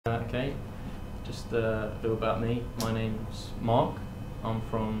Okay, just a little about me. My name's Mark. I'm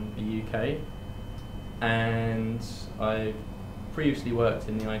from the UK, and I previously worked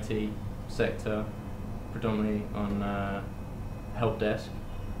in the IT sector, predominantly on help desk.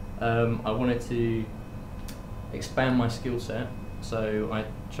 I wanted to expand my skill set, so I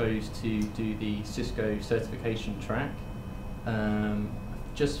chose to do the Cisco certification track.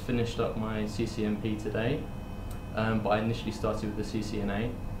 Just finished up my CCNP today, but I initially started with the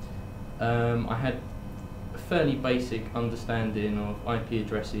CCNA. I had a fairly basic understanding of IP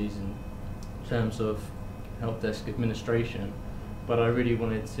addresses in terms of help desk administration, but I really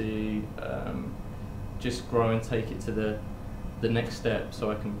wanted to just grow and take it to the next step so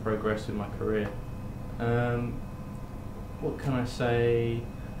I can progress with my career. What can I say?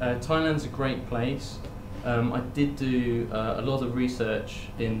 Thailand's a great place. I did do a lot of research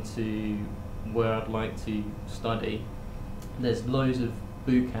into where I'd like to study. There's loads of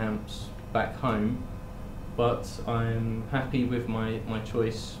boot camps back home, but I'm happy with my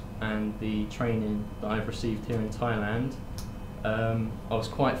choice and the training that I've received here in Thailand. I was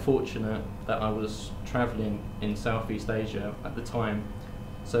quite fortunate that I was travelling in Southeast Asia at the time,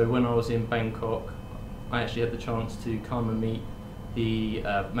 so when I was in Bangkok I actually had the chance to come and meet the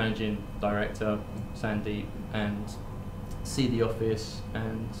managing director, Sandeep, and see the office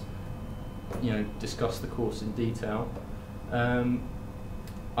and discuss the course in detail.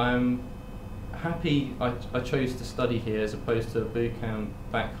 I'm happy I chose to study here as opposed to a boot camp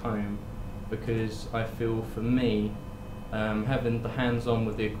back home, because I feel for me having the hands-on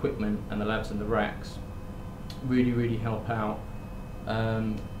with the equipment and the labs and the racks really help out.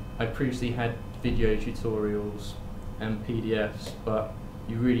 I previously had video tutorials and PDFs, but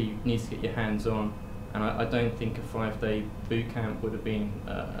you really need to get your hands on, and I don't think a 5-day boot camp would have been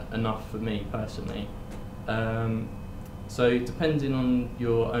enough for me personally. So depending on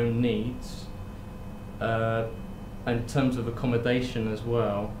your own needs, in terms of accommodation as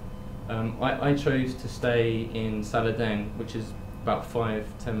well, I chose to stay in Saladeng, which is about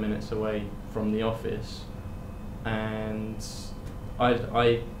 5-10 minutes away from the office, and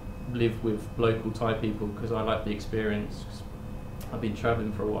I live with local Thai people because I like the experience. I've been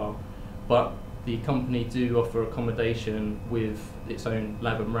travelling for a while, but the company do offer accommodation with its own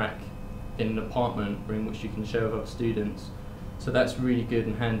lab and rack in an apartment in which you can share with other students, so that's really good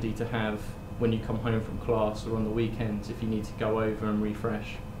and handy to have when you come home from class or on the weekends if you need to go over and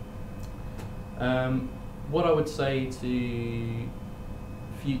refresh. What I would say to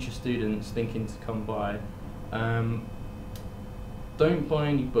future students thinking to come by, don't buy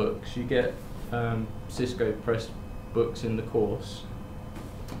any books. You get Cisco press books in the course.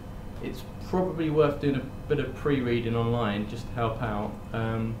 It's probably worth doing a bit of pre-reading online just to help out.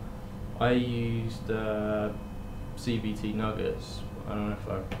 I used CBT Nuggets. I don't know if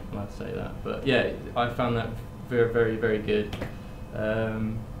I'm allowed to say that, but yeah, I found that very good.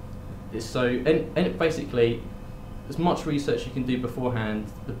 It's so, and it basically, as much research you can do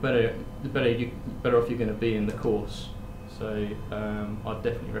beforehand, the better off you're going to be in the course. So I'd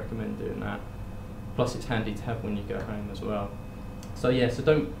definitely recommend doing that. Plus, it's handy to have when you go home as well. So yeah, so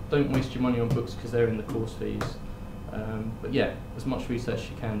don't waste your money on books because they're in the course fees. But yeah, as much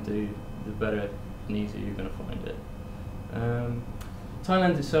research you can do, the better and easier you're going to find it.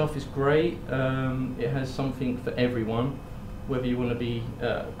 Thailand itself is great. It has something for everyone, whether you want to be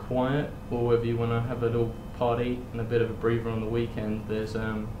quiet or whether you want to have a little party and a bit of a breather on the weekend. There's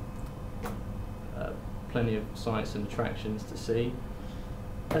plenty of sights and attractions to see.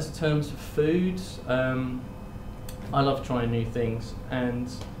 As in terms of foods, I love trying new things, and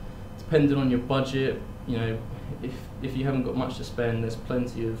depending on your budget, if you haven't got much to spend, there's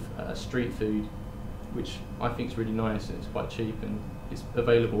plenty of street food, which I think is really nice and it's quite cheap and it's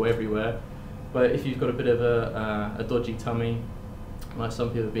available everywhere. But if you've got a bit of a dodgy tummy, like some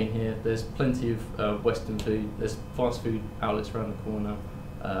people have been here, there's plenty of Western food. There's fast food outlets around the corner,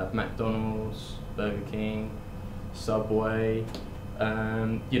 McDonald's, Burger King, Subway.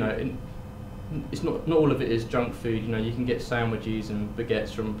 It's not all of it is junk food. You can get sandwiches and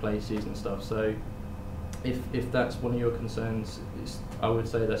baguettes from places and stuff. So if that's one of your concerns, I would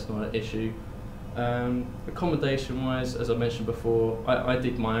say that's not an issue. Accommodation wise, as I mentioned before, I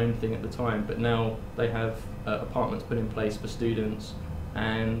did my own thing at the time, but now they have apartments put in place for students,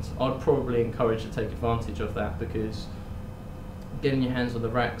 and I'd probably encourage to take advantage of that, because getting your hands on the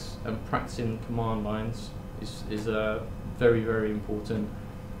racks and practicing command lines is very important,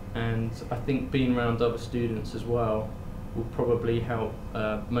 and I think being around other students as well will probably help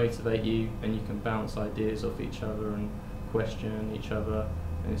motivate you, and you can bounce ideas off each other and question each other,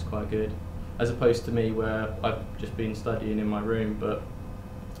 and it's quite good. As opposed to me, where I've just been studying in my room, but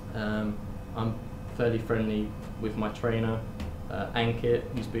I'm fairly friendly with my trainer, Ankit,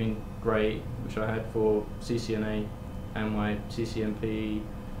 who's been great, which I had for CCNA and my CCNP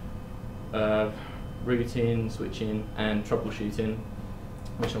routing, switching and troubleshooting,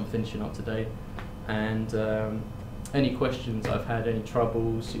 which I'm finishing up today. And any questions I've had, any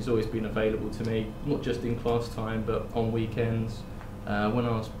troubles, he's always been available to me, not just in class time but on weekends. When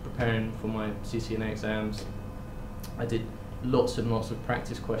I was preparing for my CCNA exams, I did lots and lots of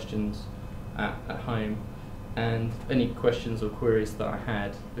practice questions at home, and any questions or queries that I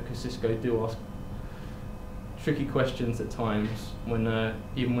had, because Cisco do ask tricky questions at times, when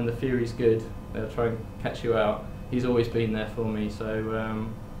even when the theory's good, they'll try and catch you out. He's always been there for me, so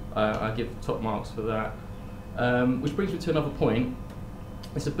I give top marks for that. Which brings me to another point.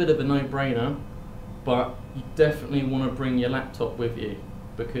 It's a bit of a no-brainer, but you definitely want to bring your laptop with you,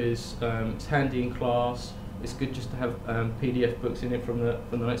 because it's handy in class. It's good just to have PDF books in it from the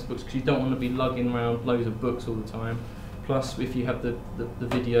notebooks, because you don't want to be lugging around loads of books all the time. Plus, if you have the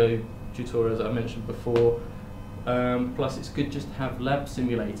video tutorials that I mentioned before, plus it's good just to have lab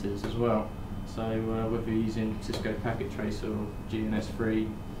simulators as well. So whether you're using Cisco Packet Tracer or GNS3,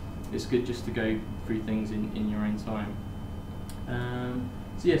 it's good just to go through things in your own time.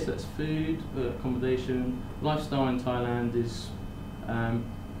 So yes, that's food, accommodation, lifestyle in Thailand is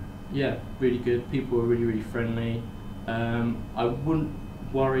yeah, really good. People are really friendly. I wouldn't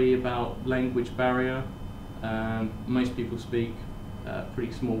worry about language barrier. Most people speak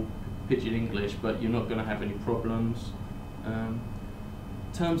pretty small pidgin English, but you're not going to have any problems. In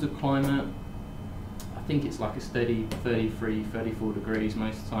terms of climate, I think it's like a steady 33, 34 degrees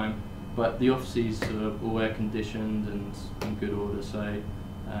most of the time, but the offices are all air conditioned and in good order, so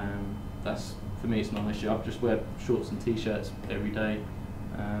that's, for me, it's not an issue. I just wear shorts and t-shirts every day,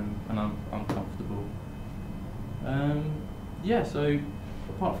 and I'm comfortable. Yeah, so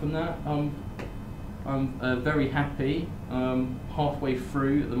apart from that, I'm very happy. Halfway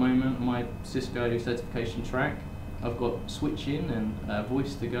through at the moment my Cisco certification track. I've got switching and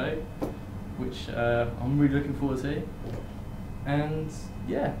voice to go, which I'm really looking forward to. And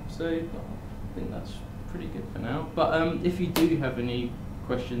yeah, so I think that's pretty good for now. But if you do have any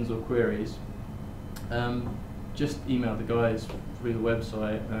questions or queries, just email the guys through the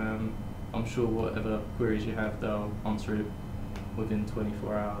website. I'm sure whatever queries you have, they'll answer it within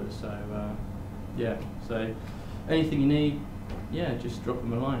 24 hours. So yeah, so anything you need, yeah, just drop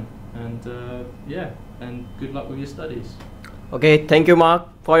them a line. And yeah, and good luck with your studies. Okay, thank you, Mark,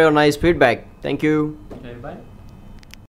 for your nice feedback. Thank you. Okay, bye.